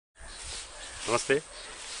Namaste.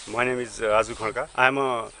 My name is Raju Khadka. I am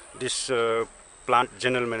this plant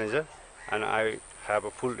general manager, and I have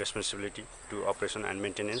a full responsibility to operation and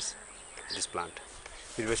maintenance this plant.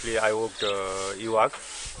 Previously, I worked UAG,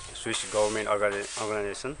 Swiss government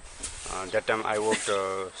organization. That time I worked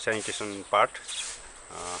sanitation part,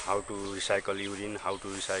 how to recycle urine, how to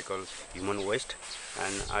recycle human waste,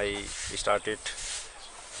 and I started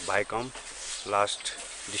Biocomp last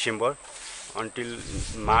December. Until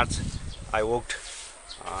March, I worked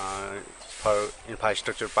for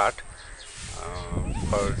infrastructure part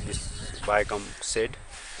for this Biocomp shed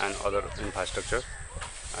and other infrastructure.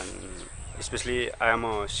 And especially, I am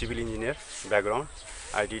a civil engineer background.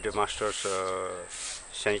 I did a master's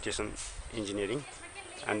sanitation engineering,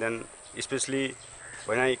 and then especially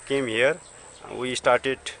when I came here, we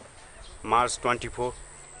started March 24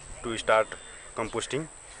 to start composting.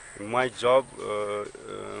 My job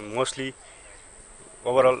mostly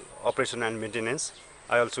overall operation and maintenance.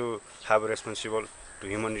 I also have a responsible to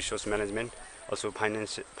human resource management, also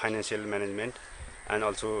financial management, and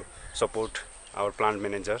also support our plant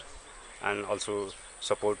manager, and also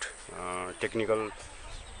support technical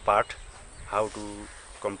part, how to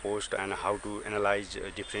compost and how to analyze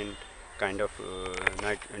different kind of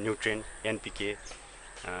nutrient, NPK,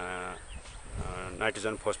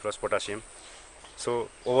 nitrogen, phosphorus, potassium. So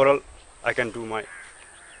overall, I can do my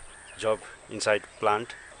job inside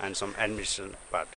plant and some administration part.